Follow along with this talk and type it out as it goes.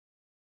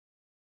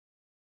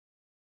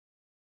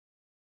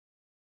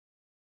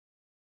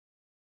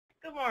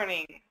Good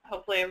morning.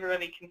 Hopefully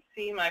everybody can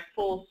see my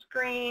full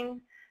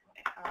screen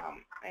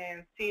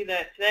and see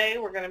that today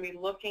we're going to be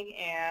looking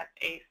at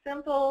a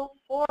simple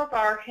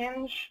 4-bar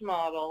hinge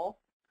model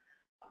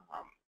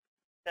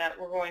that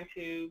we're going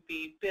to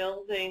be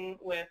building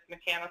with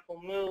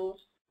mechanical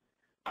moves.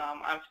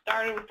 I've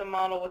started with the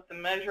model with the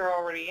measure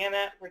already in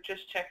it. We're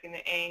just checking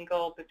the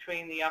angle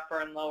between the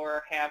upper and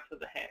lower halves of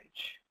the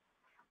hinge.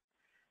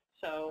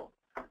 So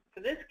for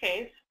this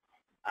case,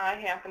 I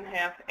happen to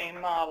have a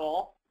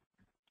model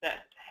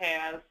that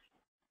has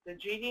the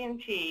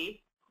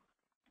GD&T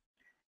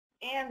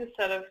and a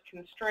set of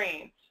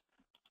constraints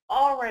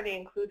already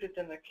included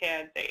in the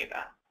CAD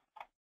data.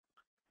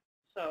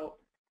 So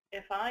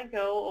if I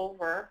go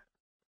over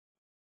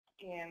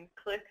and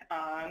click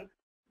on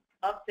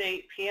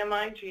Update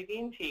PMI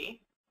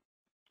GD&T,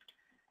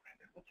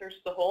 and search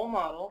the whole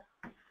model.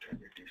 Turn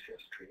your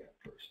DCS tree on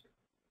first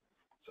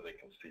so they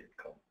can see it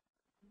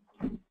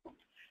come.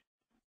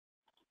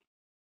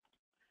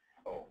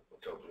 Oh,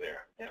 it's over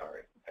there. Yep.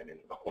 Sorry, I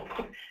didn't know.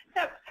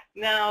 Yep.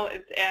 Now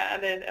it's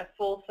added a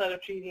full set of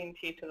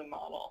GD&T to the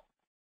model.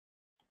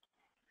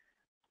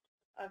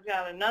 I've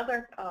got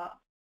another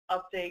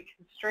update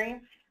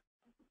constraints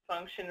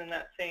function in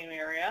that same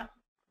area.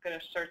 I'm going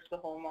to search the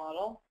whole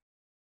model.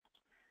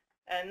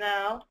 And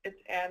now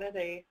it's added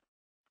a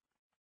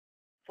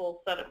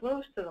full set of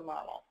moves to the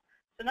model.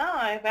 So now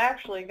I've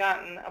actually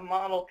gotten a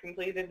model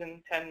completed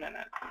in 10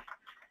 minutes.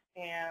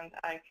 And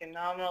I can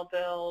nominal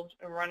build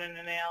and run an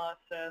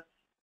analysis.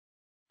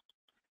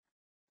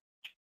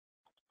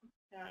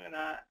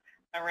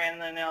 I ran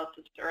the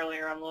analysis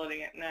earlier. I'm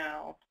loading it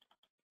now.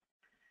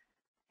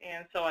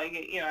 And so I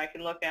get, I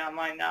can look at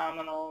my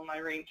nominal and my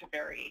range of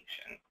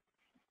variation.